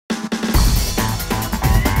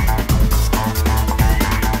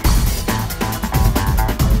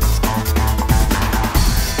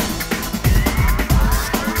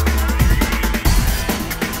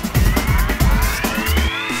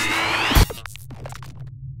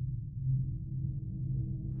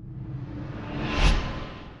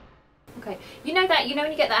You know that,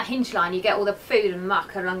 when you get that hinge line, you get all the food and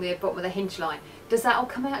muck along the bottom of the hinge line. Does that all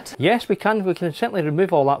come out too? Yes, we can certainly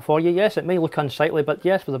remove all that for you. Yes, it may look unsightly, but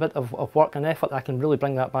yes, with a bit of work and effort, I can really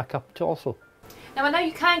bring that back up too also. Now I know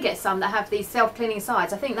you can get some that have these self-cleaning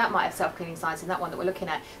sides. I think that might have self-cleaning sides in that one that we're looking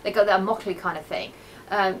at. They got that motley kind of thing.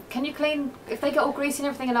 Can you clean, if they get all greasy and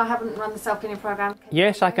everything and I haven't run the self-cleaning program?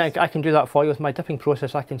 Yes, I can do that for you with my dipping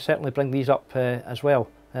process. I can certainly bring these up as well.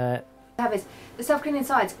 The self-cleaning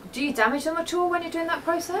sides, do you damage them at all when you're doing that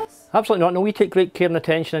process? Absolutely not. No, we take great care and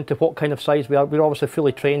attention into what kind of size we are. We're obviously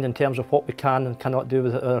fully trained in terms of what we can and cannot do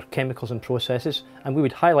with our chemicals and processes, and we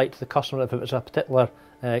would highlight to the customer if it was a particular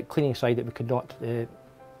cleaning side that we could not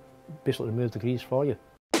basically remove the grease for you.